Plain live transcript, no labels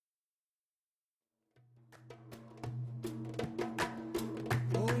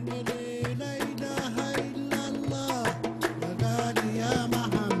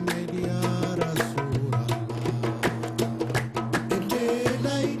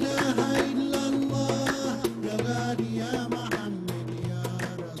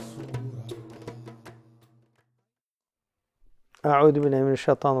أعوذ بالله من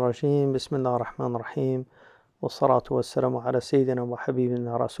الشيطان الرجيم. بسم الله الرحمن الرحيم، والصلاة والسلام على سيدنا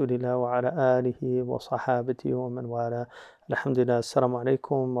وحبيبنا رسول الله وعلى آله وصحابته ومن والاه. Alhamdulillah. Assalamu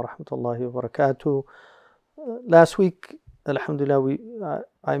alaikum wa rahmatullahi wa barakatuh. Last week, Alhamdulillah,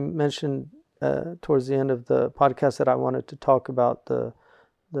 I mentioned towards the end of the podcast that I wanted to talk about the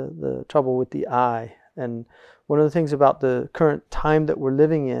trouble with the eye. And one of the things about the current time that we're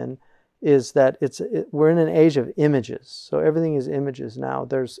living in is that we're in an age of images. So everything is images now.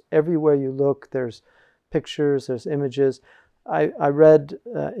 There's everywhere you look, there's pictures, there's images. I read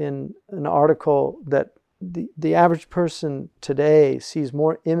in an article that the average person today sees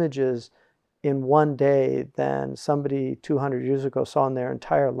more images in one day than somebody 200 years ago saw in their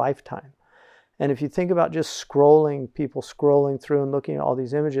entire lifetime. And if you think about just people scrolling through and looking at all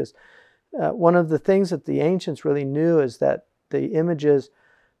these images, one of the things that the ancients really knew is that the images,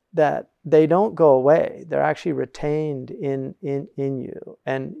 that they don't go away. They're actually retained in you.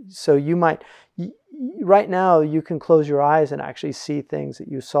 And so right now, you can close your eyes and actually see things that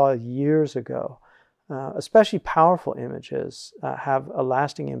you saw years ago. Especially powerful images have a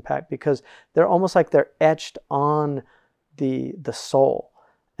lasting impact because they're almost like they're etched on the soul.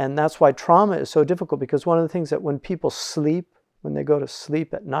 And that's why trauma is so difficult, because one of the things that when people sleep, when they go to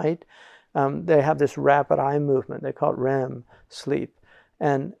sleep at night, they have this rapid eye movement. They call it REM sleep.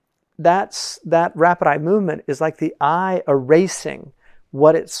 And that rapid eye movement is like the eye erasing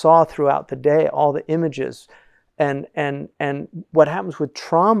what it saw throughout the day, all the images. And what happens with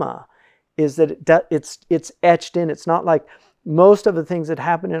trauma is that it's etched in. It's not like most of the things that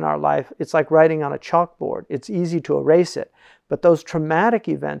happen in our life. It's like writing on a chalkboard. It's easy to erase it. But those traumatic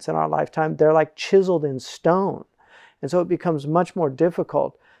events in our lifetime, they're like chiseled in stone. And so it becomes much more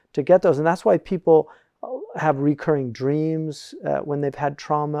difficult to get those. And that's why people have recurring dreams when they've had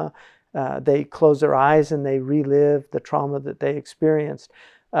trauma. They close their eyes and they relive the trauma that they experienced.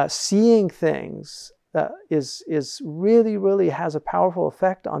 Seeing things is really has a powerful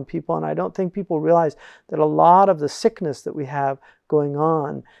effect on people. And I don't think people realize that a lot of the sickness that we have going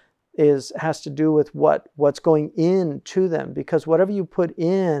on has to do with what's going into them, because whatever you put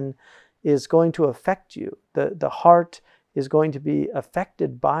in is going to affect you. The heart is going to be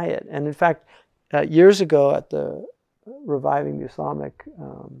affected by it. And in fact, years ago at the Reviving the Islamic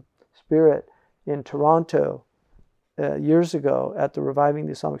Spirit in Toronto,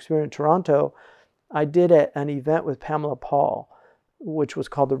 I did an event with Pamela Paul, which was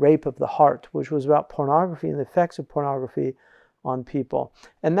called The Rape of the Heart, which was about pornography and the effects of pornography on people.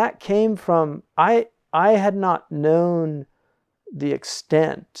 And that came from, I had not known the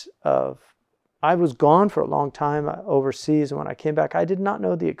extent of, I was gone for a long time overseas, and when I came back, I did not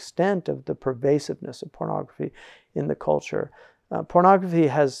know the extent of the pervasiveness of pornography in the culture. Pornography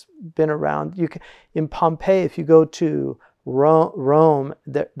has been around. In Pompeii, if you go to Rome,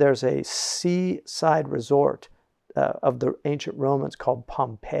 there's a seaside resort of the ancient Romans called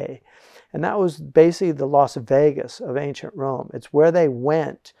Pompeii. And that was basically the Las Vegas of ancient Rome. It's where they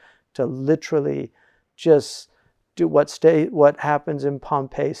went to literally just do what happens in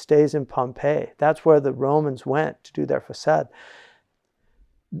Pompeii stays in Pompeii. That's where the Romans went to do their facade.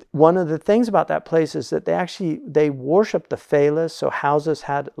 One of the things about that place is that they worshiped the phallus. So houses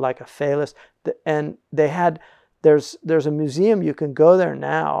had like a phallus, and there's a museum. You can go there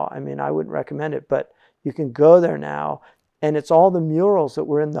now. I mean, I wouldn't recommend it, but you can go there now, and it's all the murals that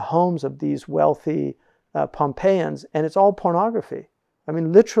were in the homes of these wealthy Pompeians, and it's all pornography. I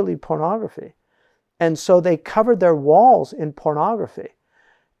mean, literally pornography. And so they covered their walls in pornography.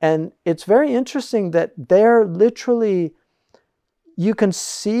 And it's very interesting that they're literally, you can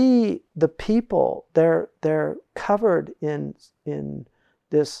see the people, they're covered in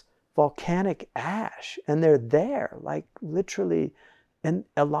this volcanic ash, and they're there, like literally, and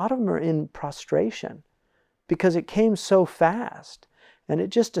a lot of them are in prostration because it came so fast and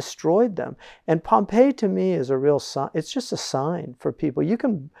it just destroyed them. And Pompeii to me is a real sign. It's just a sign for people. You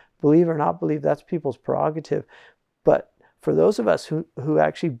can believe or not believe, that's people's prerogative. But for those of us who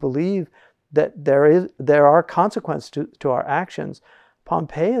actually believe that there are consequences to our actions,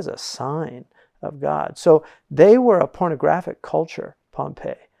 Pompeii is a sign of God. So they were a pornographic culture,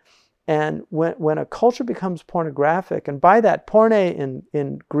 Pompeii. And when a culture becomes pornographic, and by that, porne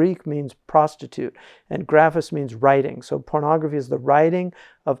in Greek means prostitute, and graphos means writing. So pornography is the writing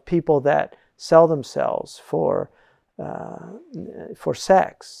of people that sell themselves for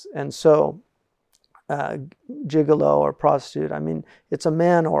sex. And so gigolo or prostitute, I mean, it's a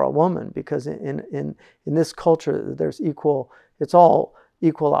man or a woman, because in this culture, it's all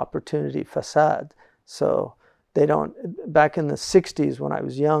equal opportunity facade. So they don't, back in the 60s when I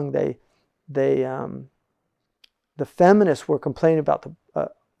was young, they the feminists were complaining about the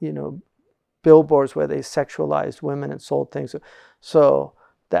billboards where they sexualized women and sold things. So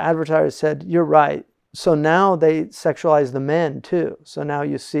the advertiser said, "You're right." So now they sexualize the men too. So now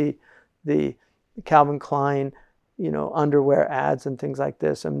you see the Calvin Klein, underwear ads and things like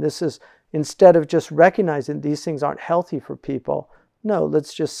this. And this is, instead of just recognizing these things aren't healthy for people, no,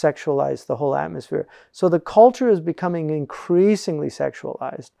 let's just sexualize the whole atmosphere. So the culture is becoming increasingly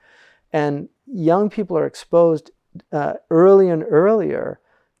sexualized, and young people are exposed early and earlier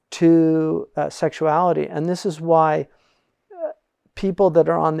to sexuality. And this is why people that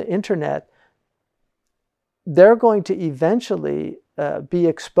are on the internet, they're going to eventually be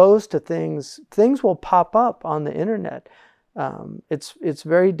exposed to things. Things will pop up on the internet. It's a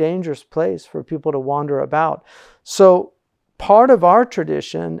very dangerous place for people to wander about. So part of our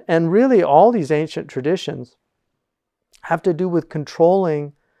tradition, and really all these ancient traditions, have to do with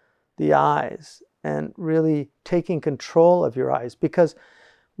controlling the eyes and really taking control of your eyes. Because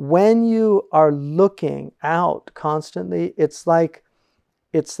when you are looking out constantly, it's like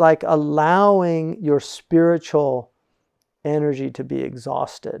allowing your spiritual energy to be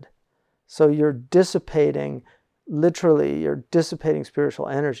exhausted. So you're dissipating spiritual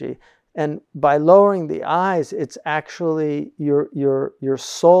energy. And by lowering the eyes, it's actually your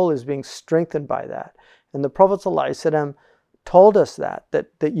soul is being strengthened by that. And the Prophet ﷺ told us that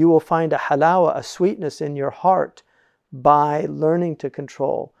you will find a halawa, a sweetness in your heart, by learning to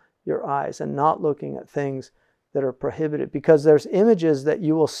control your eyes and not looking at things that are prohibited, because there's images that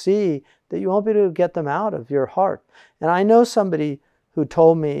you will see that you won't be able to get them out of your heart. And I know somebody who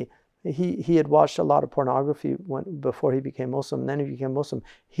told me he had watched a lot of pornography before he became Muslim, and then he became Muslim.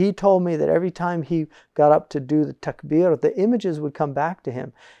 He told me that every time he got up to do the takbir, the images would come back to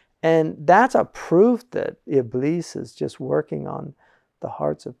him. And that's a proof that Iblis is just working on the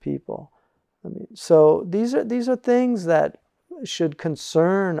hearts of people. So these are things that should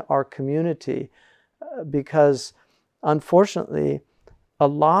concern our community, because unfortunately a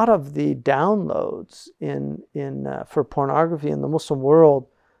lot of the downloads for pornography in the Muslim world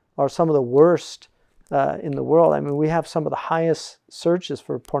are some of the worst in the world. We have some of the highest searches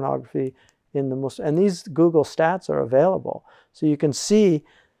for pornography in the Muslim, and these Google stats are available, so you can see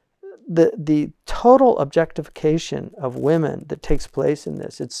the total objectification of women that takes place in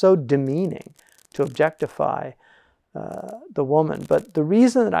this. It's so demeaning to objectify the woman. But the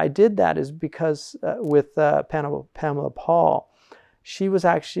reason that I did that is because with Pamela Paul,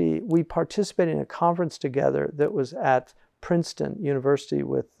 we participated in a conference together that was at Princeton University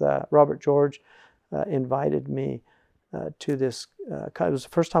with Robert George invited me to this. It was the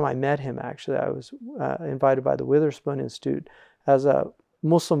first time I met him, actually. I was invited by the Witherspoon Institute as a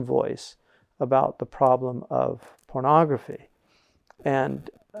Muslim voice about the problem of pornography.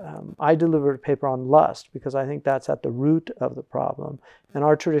 And I delivered a paper on lust because I think that's at the root of the problem. And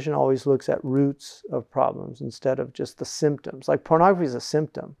our tradition always looks at roots of problems instead of just the symptoms. Like pornography is a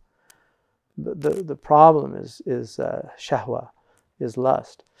symptom. The problem is shahwa, is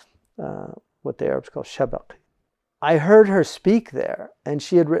lust, what the Arabs call shabaq. I heard her speak there, and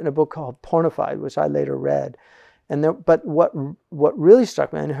she had written a book called Pornified, which I later read. But what really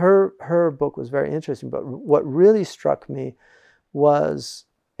struck me, and her book was very interesting, but what really struck me was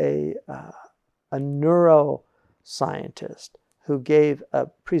a neuroscientist who gave a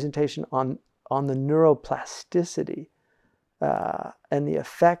presentation on the neuroplasticity and the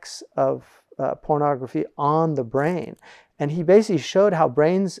effects of pornography on the brain. And he basically showed how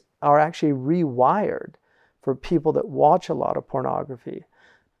brains are actually rewired for people that watch a lot of pornography.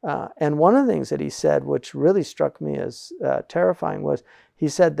 And one of the things that he said, which really struck me as terrifying, was he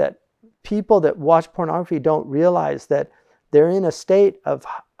said that people that watch pornography don't realize that they're in a state of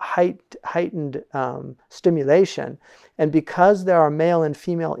heightened stimulation. And because there are male and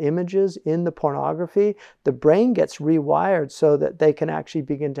female images in the pornography, the brain gets rewired so that they can actually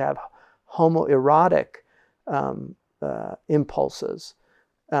begin to have homoerotic impulses.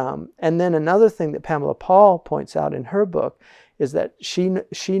 And then another thing that Pamela Paul points out in her book is that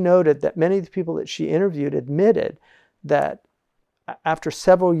she noted that many of the people that she interviewed admitted that after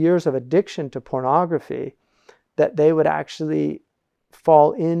several years of addiction to pornography, that they would actually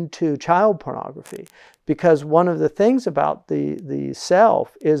fall into child pornography. Because one of the things about the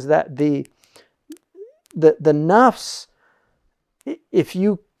self is that the nafs, if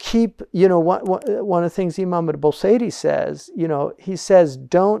you keep, one of the things Imam al-Busayri says, he says,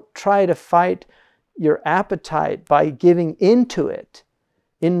 don't try to fight your appetite by giving into it.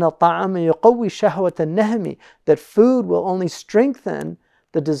 Inna ta'ama yuqawwi shahwat an-nahmi, that food will only strengthen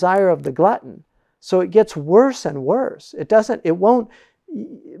the desire of the glutton. So it gets worse and worse. It won't,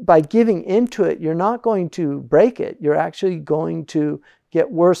 by giving into it, you're not going to break it. You're actually going to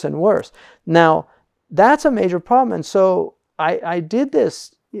get worse and worse. Now, that's a major problem. And so I did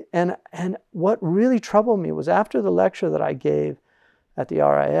this, and what really troubled me was after the lecture that I gave at the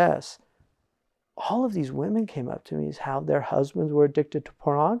RIS, all of these women came up to me as how their husbands were addicted to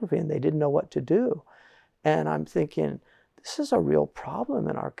pornography and they didn't know what to do. And I'm thinking, this is a real problem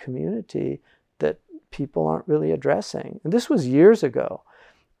in our community that people aren't really addressing. And this was years ago.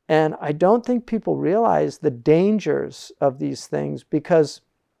 And I don't think people realize the dangers of these things, because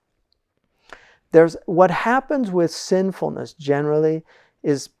there's what happens with sinfulness generally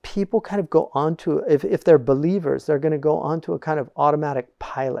is people kind of go onto, if they're believers, they're going to go onto a kind of automatic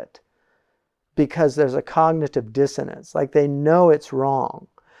pilot because there's a cognitive dissonance. Like they know it's wrong.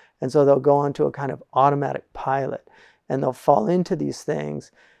 And so they'll go onto a kind of automatic pilot and they'll fall into these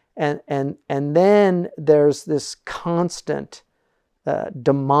things. And then there's this constant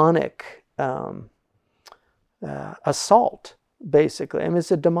demonic assault, basically. I mean,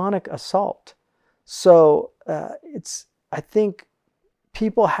 it's a demonic assault. So I think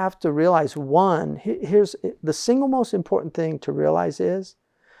people have to realize, one, here's the single most important thing to realize is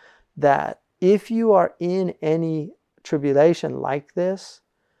that if you are in any tribulation like this,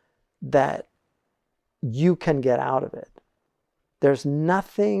 that you can get out of it. There's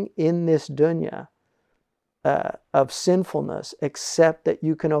nothing in this dunya of sinfulness except that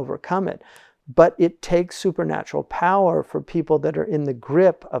you can overcome it. But it takes supernatural power for people that are in the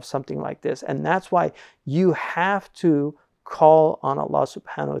grip of something like this. And that's why you have to call on Allah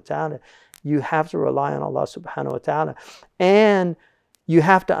subhanahu wa ta'ala. You have to rely on Allah subhanahu wa ta'ala. And you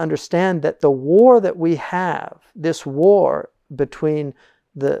have to understand that the war that we have, this war between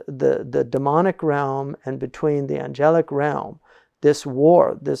the demonic realm and between the angelic realm, this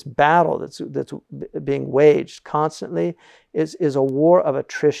war, this battle that's being waged constantly is a war of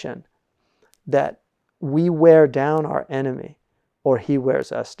attrition, that we wear down our enemy or he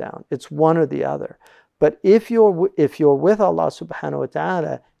wears us down. It's one or the other. But if you're with Allah subhanahu wa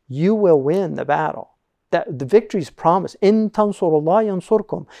ta'ala, you will win the battle. That the victory is promised. In tansurullah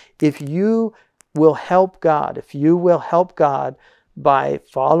yansurkum. If you will help God, by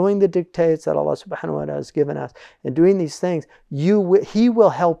following the dictates that Allah subhanahu wa ta'ala has given us and doing these things, He will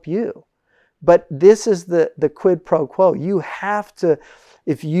help you. But this is the quid pro quo. You have to,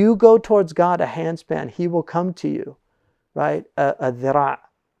 if you go towards God a handspan, He will come to you, right? A dhira',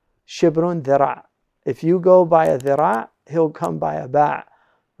 shibrun dhira'. If you go by a dhira', He'll come by a ba',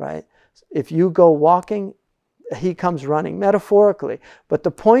 right? If you go walking, He comes running, metaphorically. But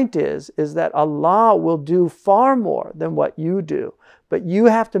the point is that Allah will do far more than what you do. But you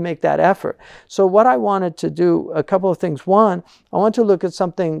have to make that effort. So what I wanted to do, a couple of things. One, I want to look at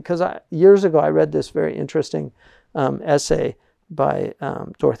something, because years ago I read this very interesting essay by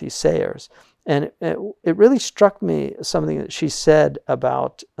Dorothy Sayers. And it really struck me, something that she said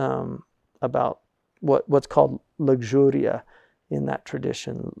about what's called luxuria in that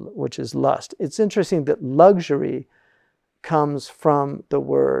tradition, which is lust. It's interesting that luxury comes from the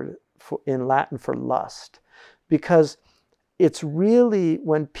word in Latin for lust, because it's really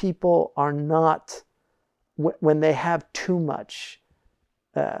when people are not, when they have too much,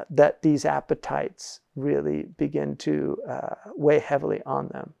 that these appetites really begin to weigh heavily on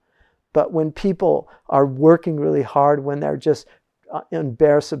them. But when people are working really hard, when they're just in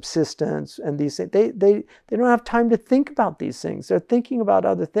bare subsistence and these things, they don't have time to think about these things. They're thinking about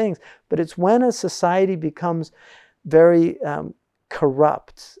other things. But it's when a society becomes very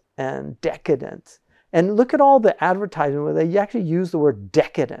corrupt and decadent. And look at all the advertising where they actually use the word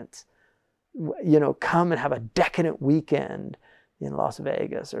decadent. You know, come and have a decadent weekend in Las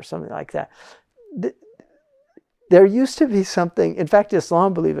Vegas or something like that. There used to be something, in fact,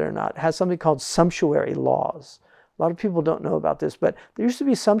 Islam, believe it or not, has something called sumptuary laws. A lot of people don't know about this, but there used to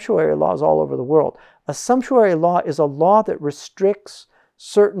be sumptuary laws all over the world. A sumptuary law is a law that restricts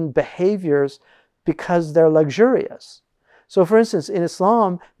certain behaviors because they're luxurious. So for instance, in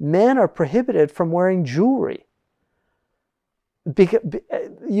Islam, men are prohibited from wearing jewelry.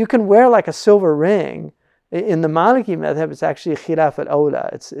 You can wear like a silver ring. In the Maliki madhab, it's actually khilaf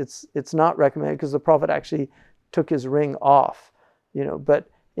al-awla. It's not recommended because the Prophet actually took his ring off. But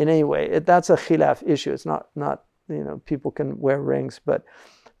in any way, that's a khilaf issue. It's not people can wear rings, but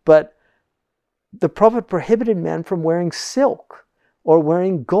the Prophet prohibited men from wearing silk or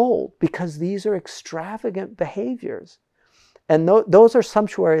wearing gold because these are extravagant behaviors. And those are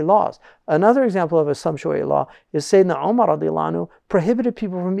sumptuary laws. Another example of a sumptuary law is Sayyidina Umar radiallahu anhu prohibited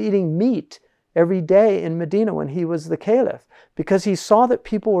people from eating meat every day in Medina when he was the caliph, because he saw that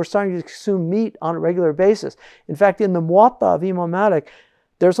people were starting to consume meat on a regular basis. In fact, in the Muwatta of Imam Malik,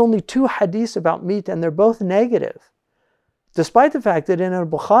 there's only 2 hadiths about meat, and they're both negative. Despite the fact that in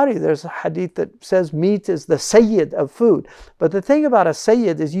al-Bukhari there's a hadith that says meat is the sayyid of food. But the thing about a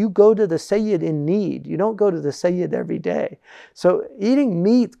sayyid is you go to the sayyid in need. You don't go to the sayyid every day. So eating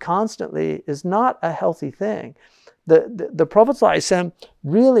meat constantly is not a healthy thing. The Prophet ﷺ,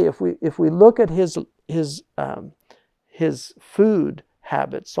 really, if we look at his food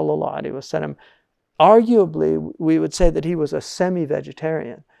habits, sallallahu alaihi wasallam, arguably we would say that he was a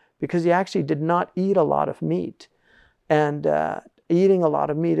semi-vegetarian, because he actually did not eat a lot of meat. And eating a lot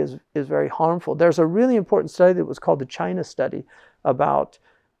of meat is very harmful. There's a really important study that was called the China Study about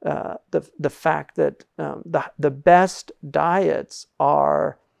the fact that the best diets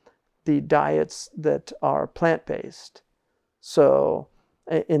are the diets that are plant-based. So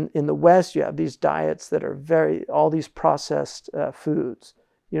in the West, you have these diets that are all these processed foods.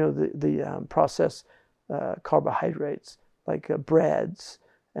 The processed carbohydrates like breads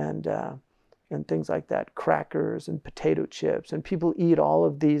and things like that, crackers and potato chips, and people eat all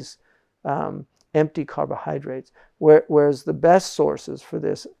of these empty carbohydrates, whereas the best sources for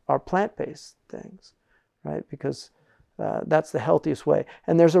this are plant-based things, right? Because that's the healthiest way.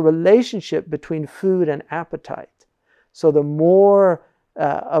 And there's a relationship between food and appetite. So the more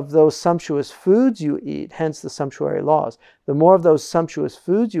of those sumptuous foods you eat, hence the sumptuary laws, the more of those sumptuous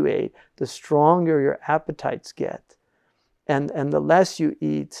foods you eat, the stronger your appetites get. And the less you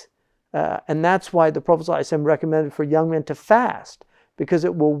eat, and that's why the Prophet ﷺ recommended for young men to fast, because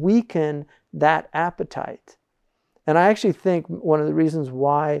it will weaken that appetite. And I actually think one of the reasons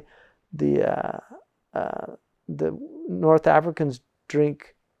why the North Africans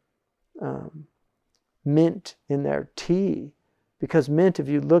drink mint in their tea, because mint, if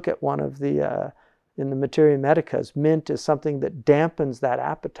you look at one of the, in the Materia Medicas, mint is something that dampens that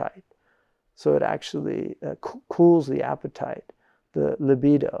appetite. So it actually cools the appetite, the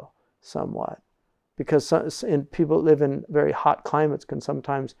libido, somewhat. Because people that live in very hot climates can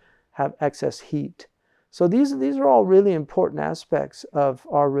sometimes have excess heat. So these are all really important aspects of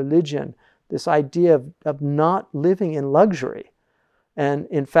our religion, this idea of not living in luxury. And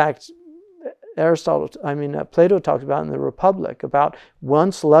in fact, Plato talks about in the Republic, about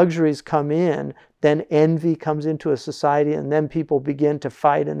once luxuries come in, then envy comes into a society, and then people begin to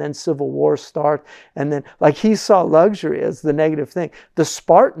fight, and then civil wars start. And then, like, he saw luxury as the negative thing. The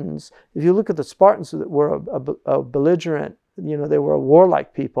Spartans, if you look at the Spartans that were a belligerent, they were a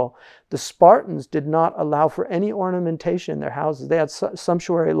warlike people. The Spartans did not allow for any ornamentation in their houses. They had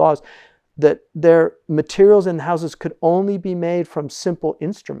sumptuary laws that their materials in the houses could only be made from simple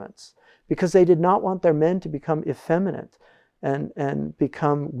instruments, because they did not want their men to become effeminate and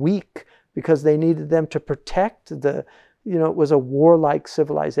become weak, because they needed them to protect it was a warlike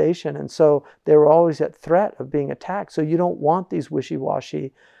civilization. And so they were always at threat of being attacked. So you don't want these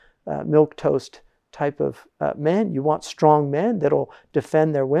wishy-washy milquetoast type of men. You want strong men that'll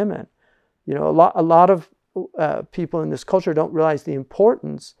defend their women. A lot of people in this culture don't realize the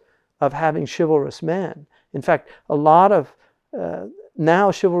importance of having chivalrous men. In fact, a lot of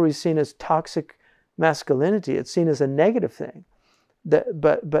now chivalry is seen as toxic masculinity. It's seen as a negative thing.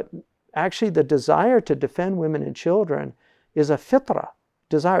 But actually, the desire to defend women and children is a fitra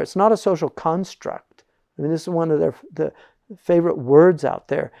desire. It's not a social construct. I mean, this is one of the favorite words out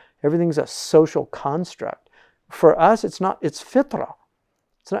there. Everything's a social construct. For us, it's not. It's fitra.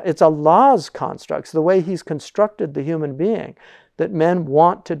 It's Allah's construct. It's the way He's constructed the human being, that men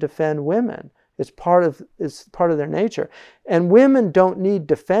want to defend women. It's part of their nature. And women don't need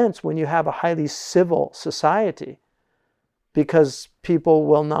defense when you have a highly civil society, because people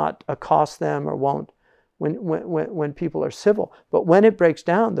will not accost them or won't when people are civil. But when it breaks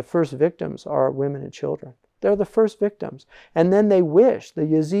down, the first victims are women and children. They're the first victims. And then the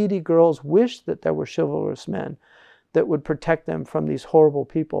Yazidi girls wish that there were chivalrous men that would protect them from these horrible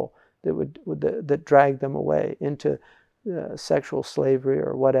people that drag them away into sexual slavery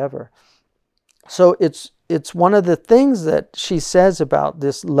or whatever. So it's one of the things that she says about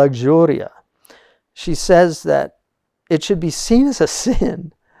this luxuria. She says that it should be seen as a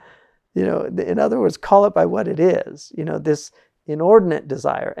sin. In other words, call it by what it is. This inordinate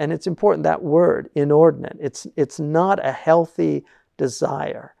desire. And it's important, that word, inordinate. It's not a healthy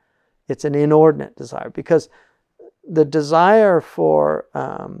desire. It's an inordinate desire, because the desire for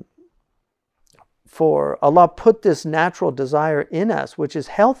Allah put this natural desire in us, which is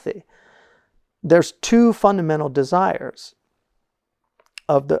healthy. There's 2 fundamental desires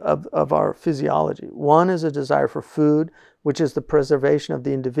of our physiology. One is a desire for food, which is the preservation of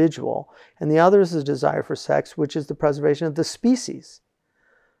the individual, and the other is the desire for sex, which is the preservation of the species.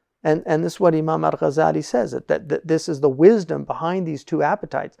 And this is what Imam al-Ghazali says, that this is the wisdom behind these two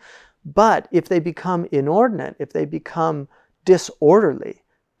appetites. But if they become inordinate, if they become disorderly,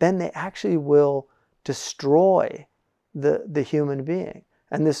 then they actually will destroy the human being.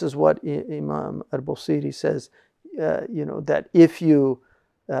 And this is what Imam al-Busiri says, that if you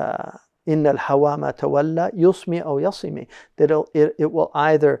innal hawa ma tawalla yusmi aw yasimi, that it will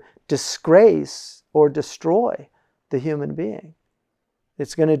either disgrace or destroy the human being.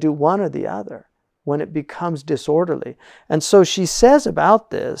 It's going to do one or the other when it becomes disorderly. And so she says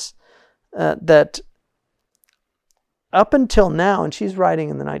about this that up until now, and she's writing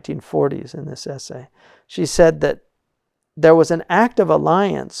in the 1940s in this essay, she said that there was an active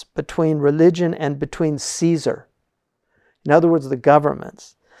alliance between religion and between Caesar, in other words, the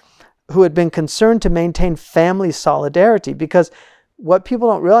governments, who had been concerned to maintain family solidarity, because what people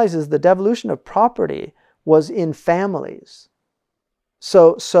don't realize is the devolution of property was in families.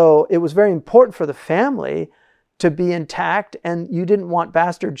 So it was very important for the family to be intact, and you didn't want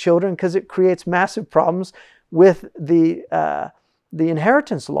bastard children because it creates massive problems with the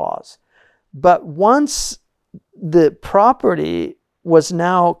inheritance laws. But once the property was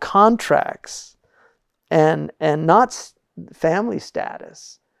now contracts and not family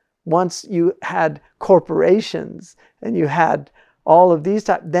status, once you had corporations and you had all of these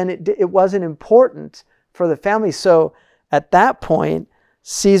types, then it wasn't important for the family. So at that point,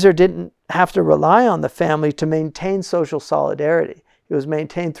 Caesar didn't have to rely on the family to maintain social solidarity. It was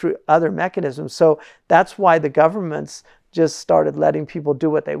maintained through other mechanisms. So that's why the governments just started letting people do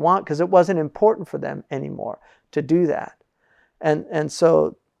what they want, because it wasn't important for them anymore to do that. And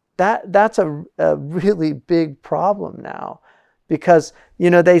so that's a really big problem now, because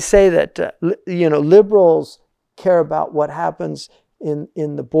they say that liberals care about what happens in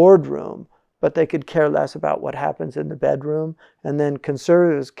the boardroom, but they could care less about what happens in the bedroom. And then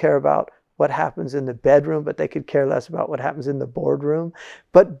conservatives care about what happens in the bedroom, but they could care less about what happens in the boardroom.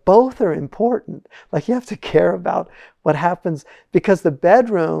 But both are important. Like, you have to care about what happens, because the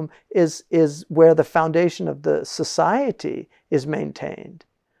bedroom is where the foundation of the society is maintained.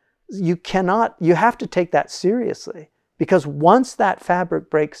 You have to take that seriously, because once that fabric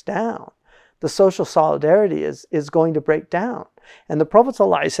breaks down, the social solidarity is going to break down. And the Prophet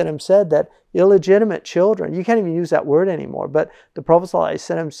ﷺ said that illegitimate children, you can't even use that word anymore, but the Prophet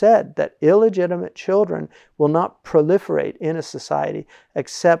ﷺ said that illegitimate children will not proliferate in a society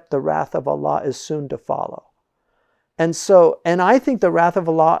except the wrath of Allah is soon to follow. And I think the wrath of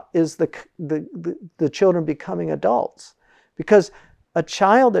Allah is the children becoming adults, because a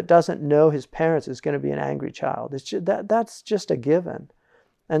child that doesn't know his parents is going to be an angry child. That's just a given.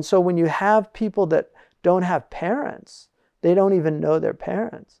 And so when you have people that don't have parents, they don't even know their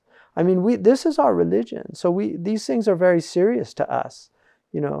parents. I mean, this is our religion. So these things are very serious to us,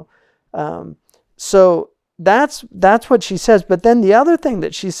 So that's what she says. But then the other thing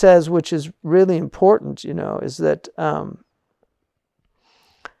that she says, which is really important, is that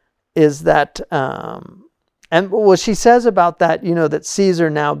and what she says about that, that Caesar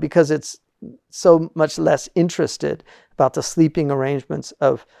now, because it's so much less interested about the sleeping arrangements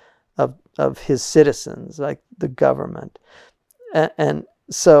of his citizens, like the government. And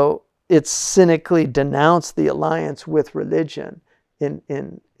so it's cynically denounced the alliance with religion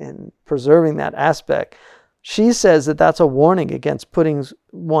in preserving that aspect. She says that that's a warning against putting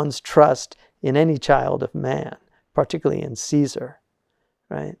one's trust in any child of man, particularly in Caesar,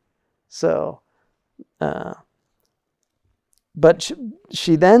 right? So, but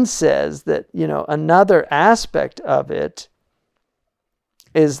she then says that, another aspect of it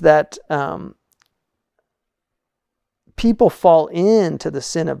is that people fall into the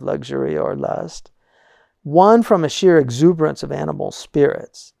sin of luxury or lust, one, from a sheer exuberance of animal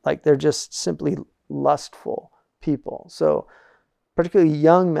spirits, like they're just simply lustful people. So particularly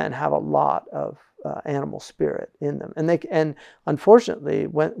young men have a lot of animal spirit in them, and unfortunately,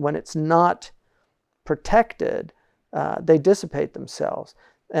 when it's not protected, they dissipate themselves.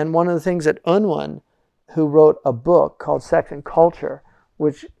 And one of the things that Unwin, who wrote a book called Sex and Culture,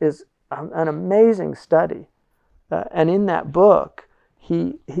 which is an amazing study, and in that book,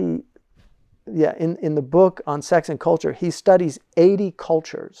 in the book on sex and culture, he studies 80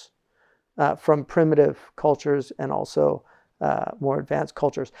 cultures, from primitive cultures and also more advanced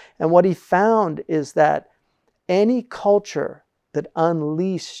cultures. And what he found is that any culture that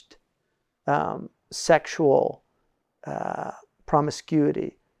unleashed sexual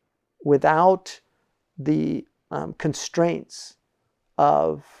promiscuity without the constraints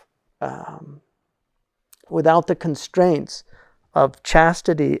of without the constraints of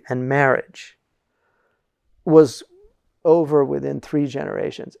chastity and marriage, was over within 3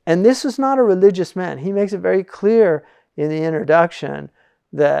 generations. And this is not a religious man. He makes it very clear in the introduction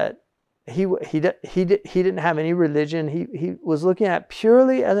that he didn't have any religion. He was looking at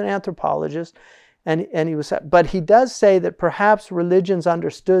purely as an anthropologist, and he was. But he does say that perhaps religions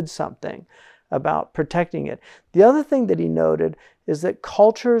understood something about protecting it. The other thing that he noted is that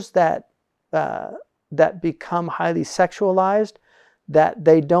cultures that become highly sexualized, that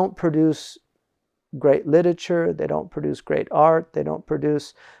they don't produce great literature, they don't produce great art, they don't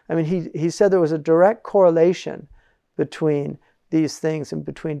produce. I mean, he said there was a direct correlation between these things and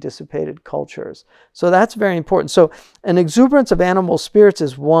between dissipated cultures. So that's very important. So an exuberance of animal spirits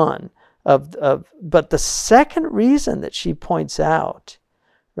is one but the second reason that she points out,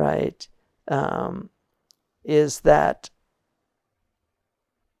 right, is that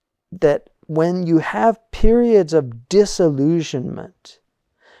when you have periods of disillusionment,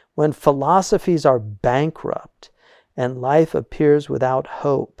 when philosophies are bankrupt and life appears without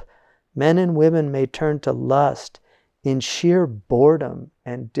hope, men and women may turn to lust in sheer boredom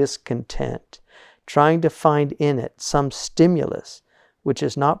and discontent, trying to find in it some stimulus which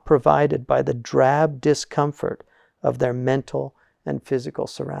is not provided by the drab discomfort of their mental and physical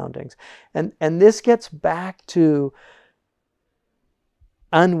surroundings. And this gets back to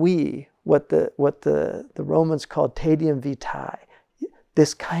ennui, what the Romans called tedium vitae,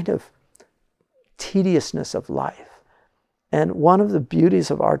 this kind of tediousness of life. And one of the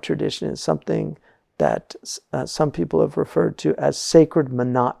beauties of our tradition is something that some people have referred to as sacred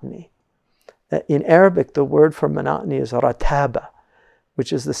monotony. In Arabic, the word for monotony is rataba,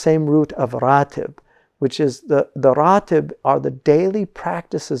 which is the same root of ratib, which is the ratib are the daily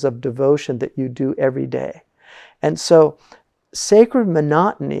practices of devotion that you do every day. And so sacred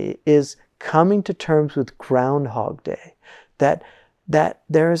monotony is coming to terms with Groundhog Day, that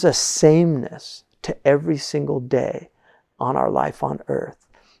there is a sameness to every single day on our life on earth.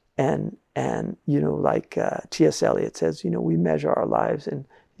 And like T.S. Eliot says, we measure our lives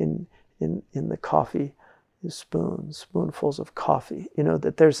in the coffee spoonfuls of coffee.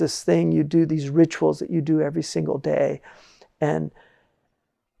 That there's this thing you do, these rituals that you do every single day. And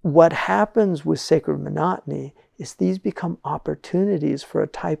what happens with sacred monotony is these become opportunities for a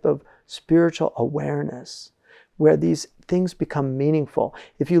type of spiritual awareness where these things become meaningful.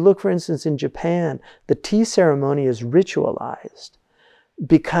 If you look, for instance, in Japan, the tea ceremony is ritualized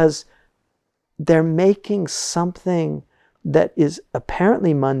because they're making something that is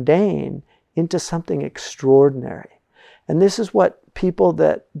apparently mundane into something extraordinary. And this is what people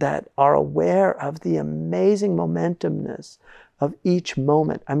that are aware of the amazing momentumness of each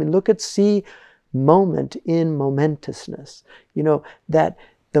moment. I mean, look at moment in momentousness. That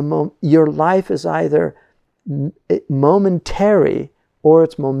your life is either momentary or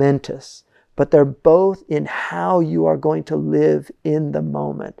it's momentous, but they're both in how you are going to live in the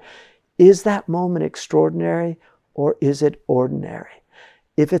moment. Is that moment extraordinary or is it ordinary?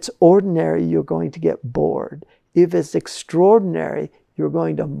 If it's ordinary, you're going to get bored. If it's extraordinary, you're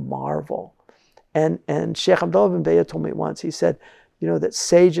going to marvel. And Sheikh Abdullah bin Bayat told me once, he said, that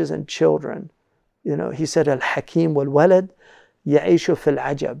sages and children, he said, al-hakim wal-walad ya'ishu fil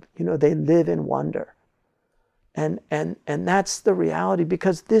ajab. They live in wonder. And that's the reality,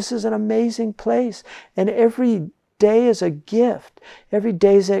 because this is an amazing place. And every day is a gift. Every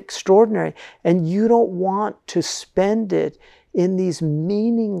day is extraordinary. And you don't want to spend it in these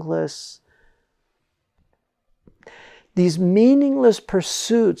meaningless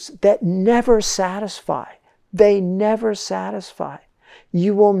pursuits that never satisfy. They never satisfy.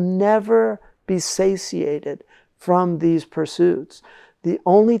 You will never be satiated from these pursuits. The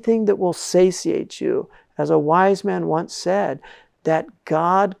only thing that will satiate you, as a wise man once said, that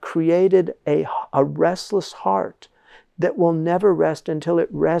God created a restless heart that will never rest until it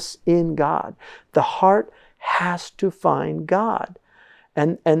rests in God. The heart has to find God.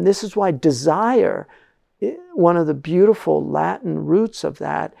 And this is why desire, one of the beautiful Latin roots of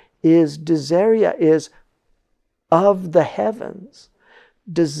that is desiria, is of the heavens.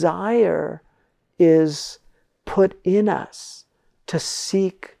 Desire is put in us to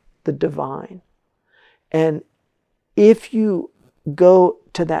seek the divine. And if you go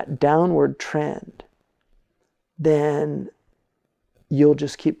to that downward trend, then you'll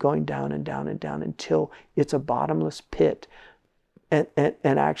just keep going down and down and down until it's a bottomless pit. And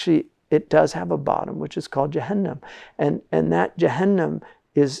actually, it does have a bottom, which is called Jahannam. And that Jahannam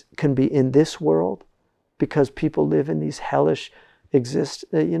can be in this world, because people live in these hellish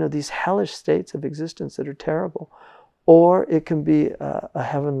these hellish states of existence that are terrible. Or it can be a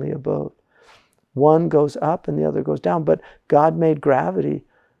heavenly abode. one goes up and the other goes down. But God made gravity,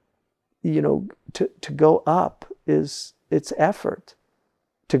 to go up it's effort.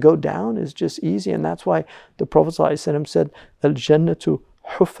 To go down is just easy. And that's why the Prophet ﷺ said, Al-Jannatu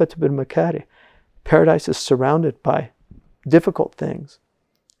huffat bil-makari. Paradise is surrounded by difficult things.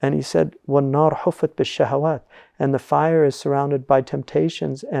 And he said, وَالنَّارُ حُفَّتْ بِالشَّهَوَاتِ. And the fire is surrounded by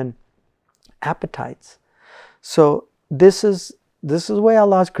temptations and appetites. So this is the way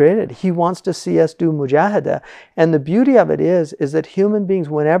Allah's created. He wants to see us do mujahada. And the beauty of it is that human beings,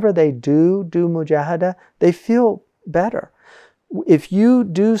 whenever they do mujahada, they feel better. If you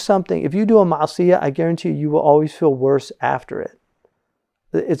do something, if you do a ma'asiyah, I guarantee you will always feel worse after it.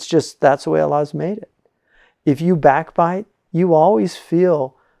 It's just, that's the way Allah's made it. If you backbite, you always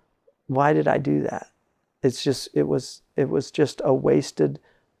feel, why did I do that? It's just, it was just a wasted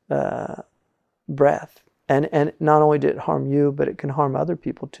breath. And not only did it harm you, but it can harm other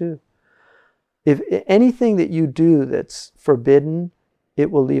people too. If anything that you do that's forbidden, it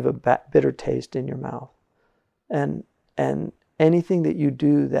will leave a bitter taste in your mouth. And anything that you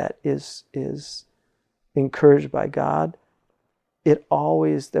do that is encouraged by God,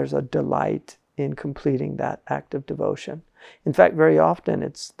 there's a delight in completing that act of devotion. In fact, very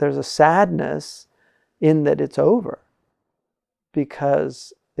often there's a sadness in that it's over,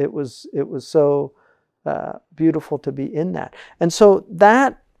 because it was so beautiful to be in that. And so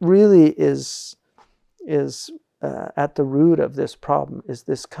that really is at the root of this problem, is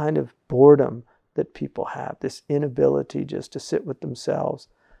this kind of boredom that people have, this inability just to sit with themselves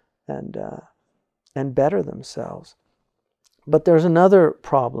and better themselves. But there's another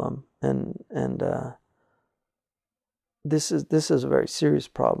problem, and this is a very serious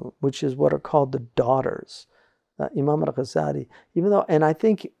problem, which is what are called the daughters. Imam al-Ghazali, even though, and I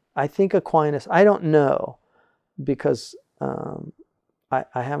think Aquinas, I don't know, because I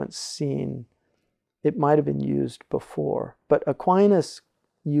haven't seen, it might have been used before, but Aquinas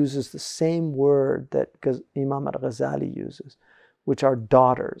uses the same word that Imam al-Ghazali uses, which are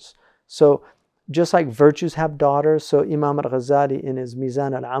daughters. So just like virtues have daughters, so Imam al-Ghazali in his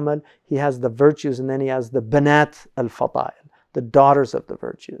Mizan al-Amal, he has the virtues, and then he has the Banat al-Fada'il, the daughters of the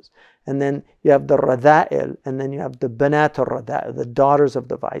virtues. And then you have the Rada'il, and then you have the Banat al-Rada'il, the daughters of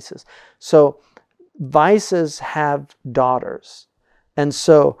the vices. So vices have daughters. And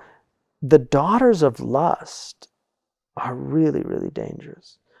so the daughters of lust are really, really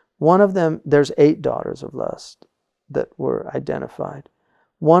dangerous. One of them, there's 8 daughters of lust that were identified.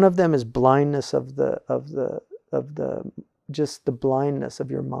 One of them is blindness of the just the blindness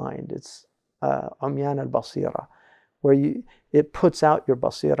of your mind. It's Umyan al-Basira, where it puts out your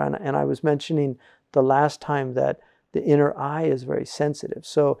basira. And I was mentioning the last time that the inner eye is very sensitive.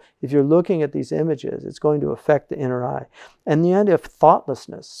 So if you're looking at these images, it's going to affect the inner eye. And the end of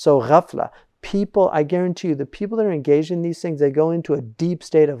thoughtlessness, so ghafla. People, I guarantee you, the people that are engaged in these things, they go into a deep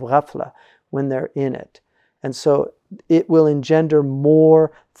state of ghafla when they're in it. And so it will engender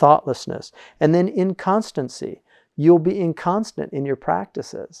more thoughtlessness. And then inconstancy. You'll be inconstant in your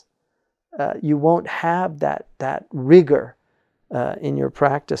practices. You won't have that rigor in your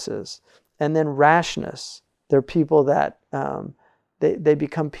practices. And then rashness. There are people that they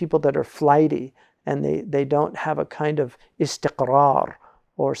become people that are flighty, and they don't have a kind of istiqrar,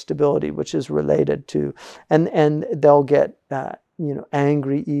 or stability, which is related to, and they'll get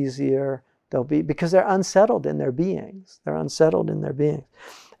angry easier. They'll be, because they're unsettled in their beings. They're unsettled in their beings.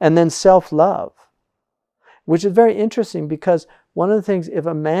 And then self-love, which is very interesting, because one of the things, if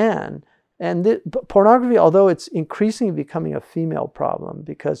a man, and pornography, although it's increasingly becoming a female problem,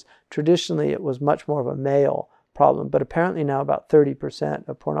 because traditionally it was much more of a male problem, but apparently now about 30%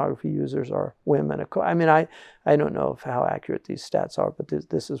 of pornography users are women. I mean, I don't know how accurate these stats are, but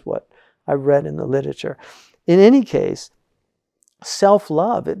this is what I've read in the literature. In any case,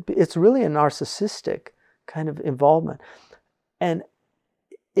 self-love, it's really a narcissistic kind of involvement. And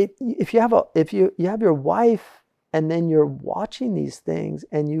if you have your wife, and then you're watching these things,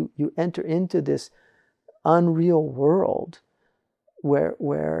 and you enter into this unreal world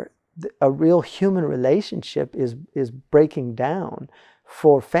where a real human relationship is breaking down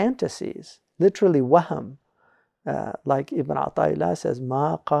for fantasies, literally waham. Like Ibn Ata'illah says,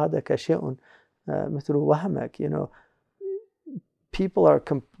 ma qadaka shay'un mithlu wahmak. People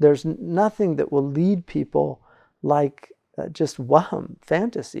there's nothing that will lead people like just waham,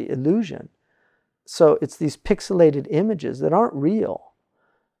 fantasy, illusion. So it's these pixelated images that aren't real,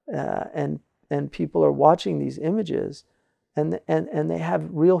 and people are watching these images, and they have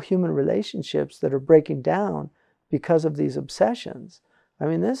real human relationships that are breaking down because of these obsessions. I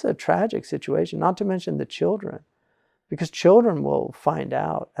mean, this is a tragic situation, not to mention the children, because children will find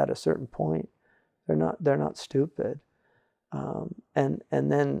out at a certain point They're not stupid. And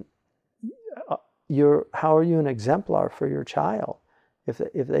then how are you an exemplar for your child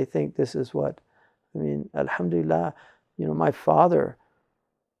if they think this is what? I mean, alhamdulillah, my father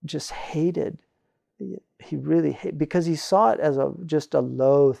just hated. He really hated, because he saw it as just a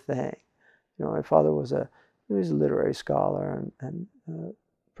low thing. My father was a literary scholar and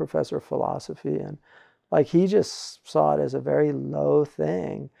professor of philosophy, and like he just saw it as a very low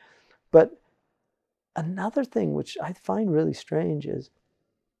thing. But another thing which I find really strange is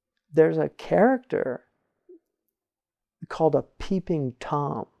there's a character called a peeping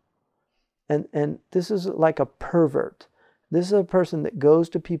Tom. And this is like a pervert. This is a person that goes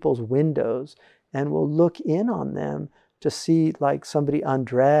to people's windows and will look in on them to see like somebody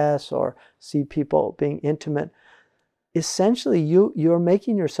undress or see people being intimate. Essentially, you're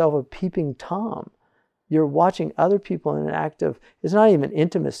making yourself a peeping Tom. You're watching other people in an act of, it's not even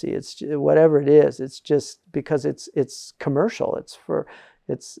intimacy, it's whatever it is. It's just because it's commercial.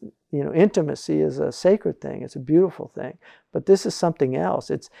 Intimacy is a sacred thing. It's a beautiful thing. But this is something else.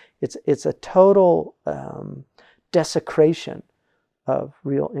 It's a total desecration of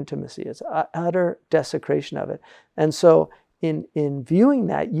real intimacy. It's utter desecration of it. And so in viewing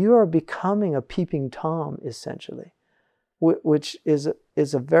that, you are becoming a peeping Tom, essentially, which is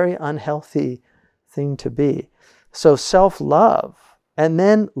a very unhealthy thing to be. So self-love and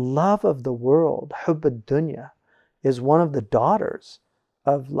then love of the world, hubb ad-dunya, is one of the daughters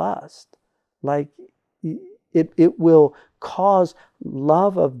of lust. Like it will cause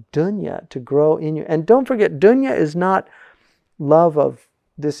love of dunya to grow in you. And don't forget, dunya is not love of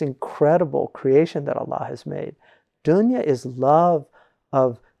this incredible creation that Allah has made. Dunya is love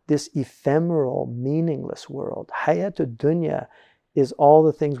of this ephemeral, meaningless world. Hayatud dunya is all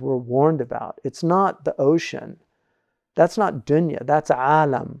the things we're warned about. It's not the ocean. That's not dunya. That's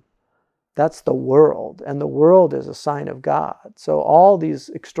alam. That's the world. And the world is a sign of God. So all these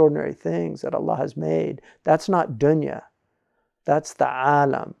extraordinary things that Allah has made, that's not dunya. That's the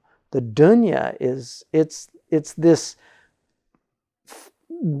alam. The dunya is, it's this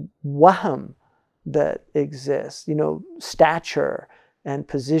wahm that exists, stature and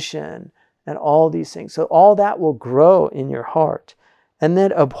position and all these things. So all that will grow in your heart. And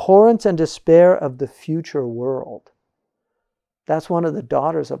then abhorrence and despair of the future world. That's one of the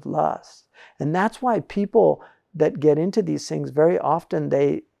daughters of lust. And that's why people that get into these things, very often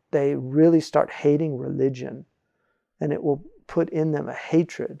they really start hating religion. And it will put in them a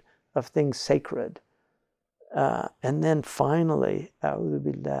hatred of things sacred. And then finally, a'udhu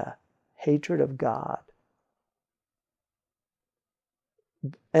billah, hatred of God.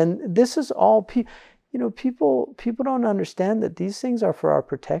 And this is all people don't understand that these things are for our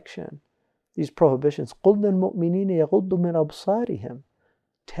protection. These prohibitions. قُلْ لِلْمُؤْمِنِينَ يَغُضُّوا مِنْ أَبْصَارِهِمْ.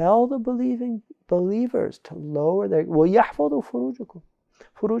 Tell the believers to lower their وَيَحْفَظُوا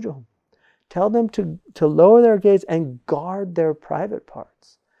فُرُوجَهُمْ. Tell them to lower their gaze and guard their private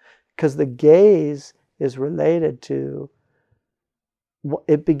parts. Because the gaze is related to,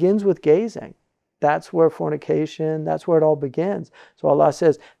 it begins with gazing. That's where fornication, that's where it all begins. So Allah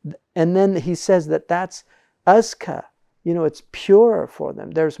says, and then He says that's azka, it's purer for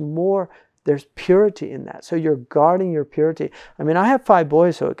them. There's purity in that. So you're guarding your purity. I mean, I have 5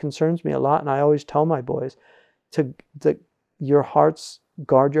 boys, so it concerns me a lot. And I always tell my boys to your hearts,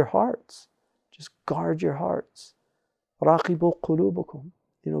 guard your hearts. Just guard your hearts. رَاقِبُوا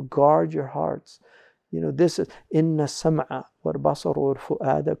قُلُوبَكُمْ. Guard your hearts. This is inna sam'a wal basara wal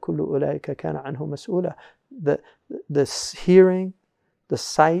fu'ada kullu ulaika kana anhu mas'ula. The hearing, the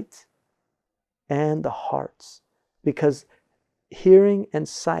sight, and the hearts. Because hearing and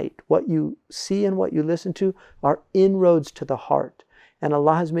sight, what you see and what you listen to, are inroads to the heart. And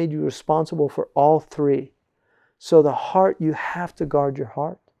Allah has made you responsible for all 3. So the heart, you have to guard your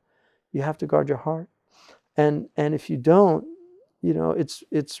heart. You have to guard your heart. And if you don't,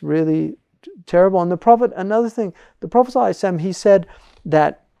 it's really terrible. And the Prophet, another thing, the Prophet ﷺ, he said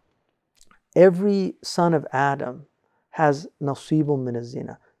that every son of Adam has nasibun min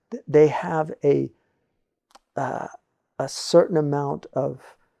az-zina. They have a certain amount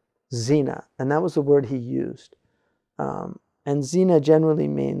of zina, and that was the word he used. And zina generally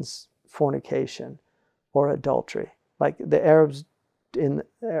means fornication or adultery. Like the Arabs in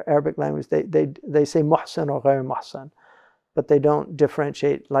the Arabic language, they say muhsan or ghair muhsan, but they don't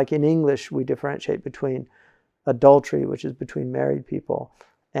differentiate. Like in English, we differentiate between adultery, which is between married people,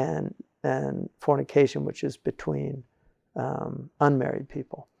 and fornication, which is between unmarried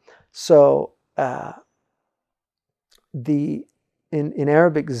people. So in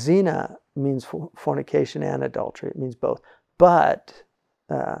Arabic, zina means fornication and adultery. It means both. But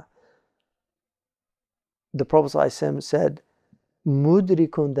the Prophet ﷺ said,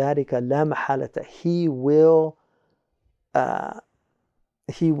 "Mudrikun dhalika la mahalata." He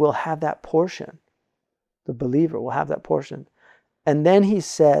will have that portion. The believer will have that portion. And then he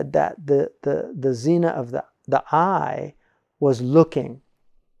said that the zina of the eye was looking,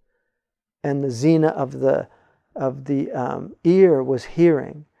 and the zina of the ear was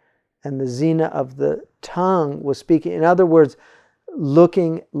hearing, and the zina of the tongue was speaking. In other words,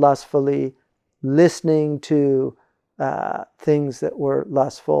 looking lustfully, listening to things that were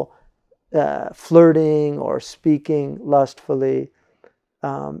lustful, flirting or speaking lustfully.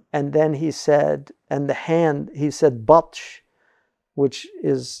 And then he said, and the hand, he said batsh, which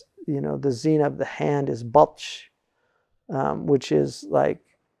is, the zina of the hand is batsh, which is like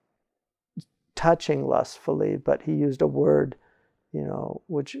touching lustfully, but he used a word,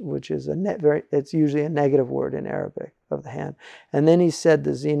 which is it's usually a negative word in Arabic, of the hand. And then he said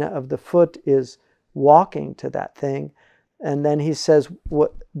the zina of the foot is walking to that thing. And then he says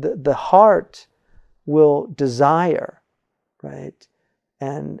what the heart will desire, right?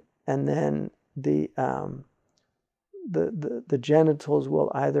 And then the genitals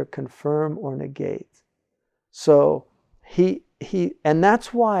will either confirm or negate. So and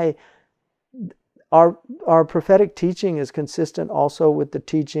that's why our prophetic teaching is consistent also with the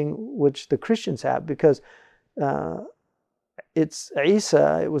teaching which the Christians have, because it's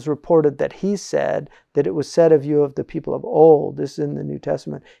Isa, it was reported that he said that it was said of you of the people of old, this is in the New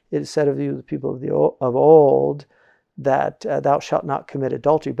Testament, it is said of you the people of old that thou shalt not commit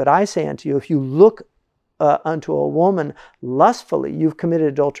adultery. But I say unto you, if you look unto a woman lustfully, you've committed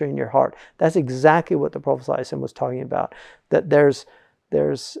adultery in your heart. That's exactly what the Prophet ﷺ was talking about, that there's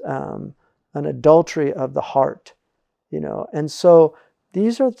an adultery of the heart, And so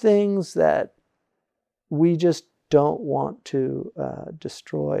these are things that we just don't want to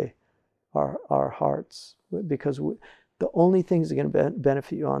destroy our hearts, because the only things that are going to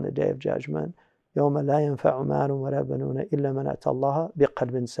benefit you on the Day of Judgment, يَوْمَ لَا يَنْفَعُ مَالٌ وَلَا بَنُونَ إِلَّا مَنْ أَتَى اللَّهَ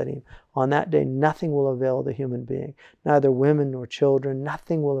بِقَلْبٍ سَلِيمٍ. On that day, nothing will avail the human being, neither women nor children,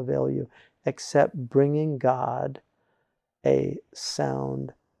 nothing will avail you except bringing God a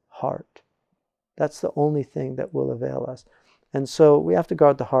sound heart. That's the only thing that will avail us. And so we have to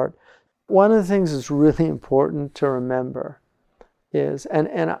guard the heart. One of the things that's really important to remember is, and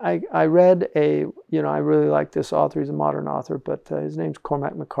I read I really like this author, he's a modern author, but his name's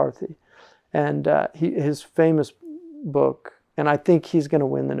Cormac McCarthy. And his famous book, and I think he's going to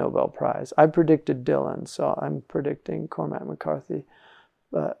win the Nobel Prize. I predicted Dylan, so I'm predicting Cormac McCarthy,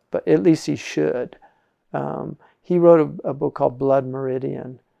 but at least he should. He wrote a book called Blood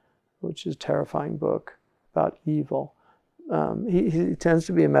Meridian, which is a terrifying book about evil. He tends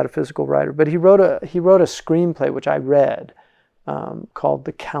to be a metaphysical writer, but he wrote a screenplay which I read called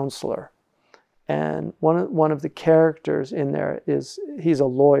The Counselor. And one of the characters in there he's a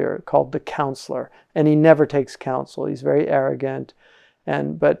lawyer called the Counselor, and he never takes counsel. He's very arrogant,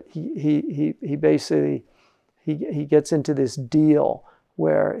 but he basically he gets into this deal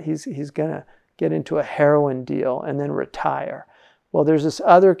where he's gonna get into a heroin deal and then retire. Well, there's this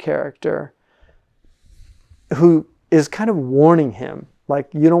other character who is kind of warning him, like,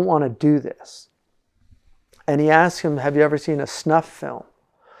 you don't want to do this. And he asks him, have you ever seen a snuff film?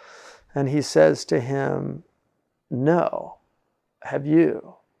 And he says to him, no. Have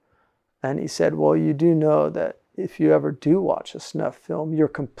you? And he said, well, you do know that if you ever do watch a snuff film, you're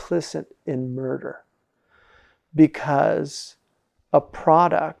complicit in murder, because a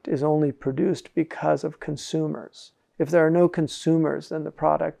product is only produced because of consumers. If there are no consumers, then the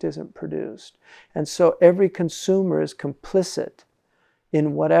product isn't produced. And so every consumer is complicit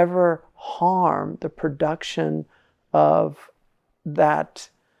in whatever harm the production of that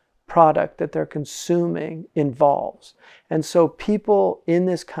product that they're consuming involves. And so people in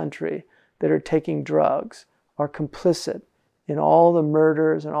this country that are taking drugs are complicit in all the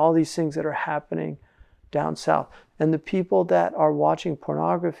murders and all these things that are happening down south. And the people that are watching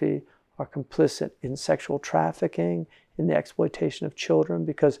pornography are complicit in sexual trafficking, in the exploitation of children,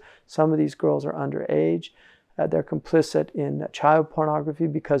 because some of these girls are underage. They're complicit in child pornography,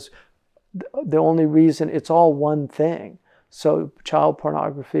 because the only reason, it's all one thing. So child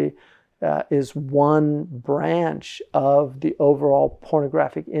pornography is one branch of the overall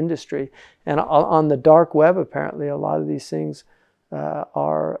pornographic industry. And on the dark web, apparently, a lot of these things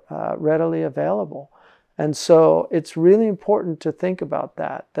are readily available. And so it's really important to think about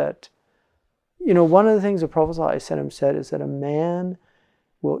that, one of the things the Prophet ﷺ said is that a man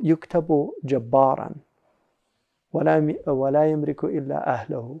will yuktabu jabbaran, وَلَا يَمْلِكُ إِلَّا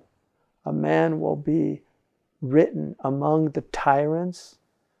أَهْلَهُ. A man will be written among the tyrants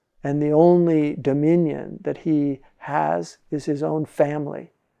and the only dominion that he has is his own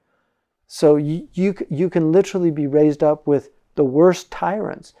family. So you can literally be raised up with the worst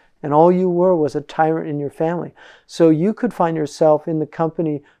tyrants, and all you were was a tyrant in your family. So you could find yourself in the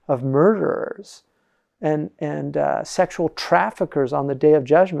company of murderers and sexual traffickers on the day of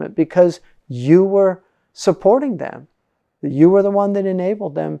judgment because you were supporting them. You were the one that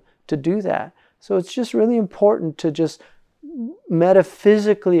enabled them to do that. So it's just really important to just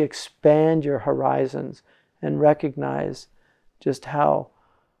metaphysically expand your horizons and recognize just how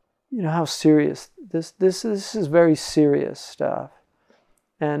serious this is. Very serious stuff.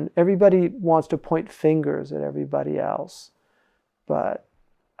 And everybody wants to point fingers at everybody else, but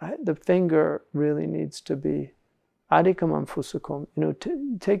the finger really needs to be Adikum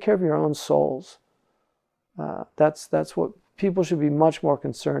anfusukum. Take care of your own souls. That's what people should be much more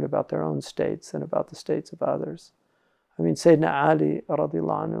concerned about, their own states than about the states of others. I mean, Sayyidina Ali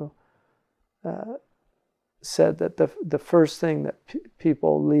radhiyallahu anhu said that the first thing that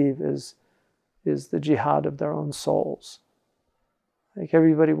people leave is the jihad of their own souls. Like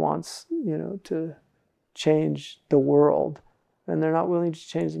everybody wants, to change the world, and they're not willing to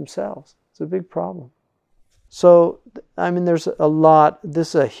change themselves. It's a big problem. So, I mean, there's a lot. This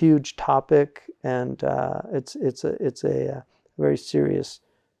is a huge topic, and it's a very serious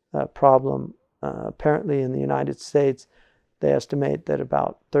problem. Apparently, in the United States, they estimate that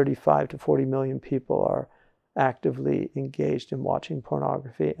about 35 to 40 million people are actively engaged in watching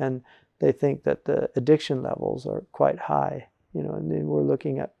pornography, and they think that the addiction levels are quite high. And then we're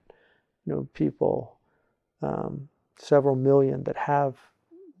looking at, people, several million that have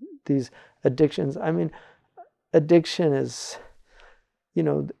these addictions. I mean, addiction is,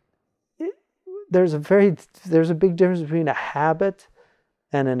 there's a big difference between a habit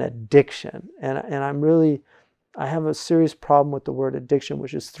and an addiction. And I have a serious problem with the word addiction,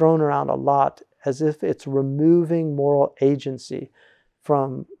 which is thrown around a lot as if it's removing moral agency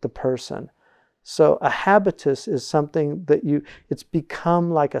from the person. So a habitus is something that it's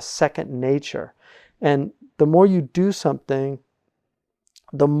become like a second nature. And the more you do something,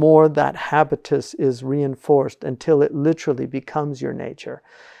 the more that habitus is reinforced until it literally becomes your nature.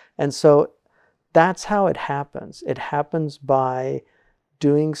 And so that's how it happens. It happens by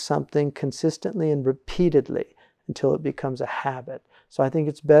doing something consistently and repeatedly until it becomes a habit. So I think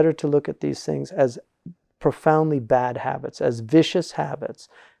it's better to look at these things as profoundly bad habits, as vicious habits,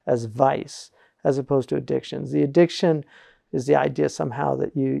 as vice, as opposed to addictions. The addiction is the idea somehow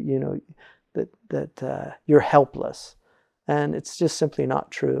that you're helpless, and it's just simply not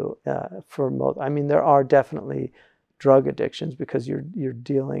true for most. I mean, there are definitely drug addictions because you're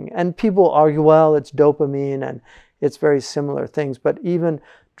dealing, and people argue, well, it's dopamine and it's very similar things. But even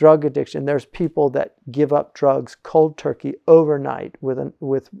drug addiction, there's people that give up drugs cold turkey overnight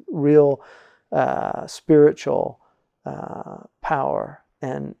with real spiritual power,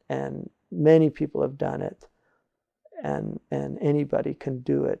 and many people have done it, and anybody can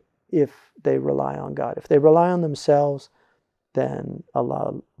do it if they rely on God. If they rely on themselves, then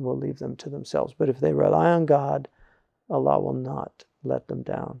Allah will leave them to themselves. But if they rely on God, Allah will not let them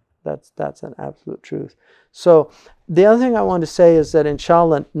down. That's an absolute truth. So the other thing I want to say is that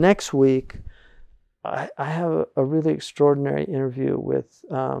inshallah next week I have a really extraordinary interview with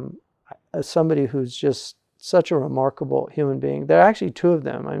somebody who's just such a remarkable human being. There are actually two of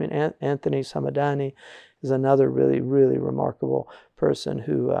them. I mean, Anthony Samadani is another really, really remarkable person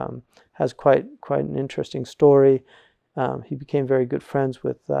who has quite an interesting story. He became very good friends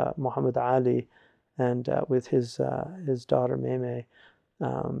with Muhammad Ali and with his daughter Meme,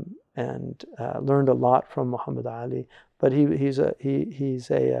 and learned a lot from Muhammad Ali. But he's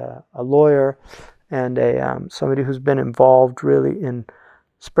a lawyer and somebody who's been involved really in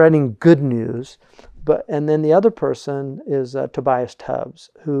spreading good news. And then the other person is Tobias Tubbs,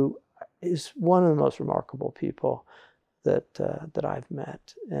 who is one of the most remarkable people that I've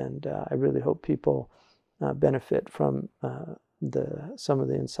met, and I really hope people benefit from some of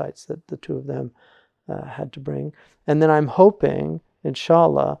the insights that the two of them had to bring. And then I'm hoping,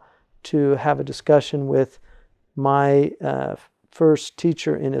 inshallah, to have a discussion with my first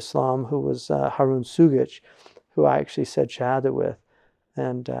teacher in Islam, who was Harun Sugic, who I actually said Shahada with.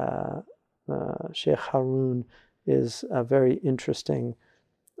 And Sheikh Harun is a very interesting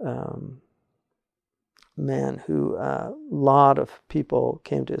man who a lot of people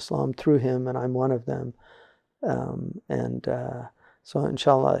came to Islam through him, and I'm one of them. So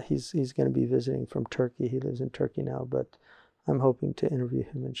inshallah, he's going to be visiting from Turkey. He lives in Turkey now, but I'm hoping to interview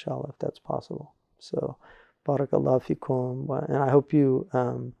him, inshallah, if that's possible. So, barakallah fikum, and I hope you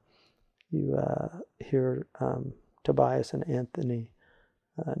hear Tobias and Anthony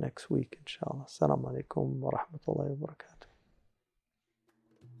next week, inshallah. Assalamu alaikum wa rahmatullahi wa barakatuh.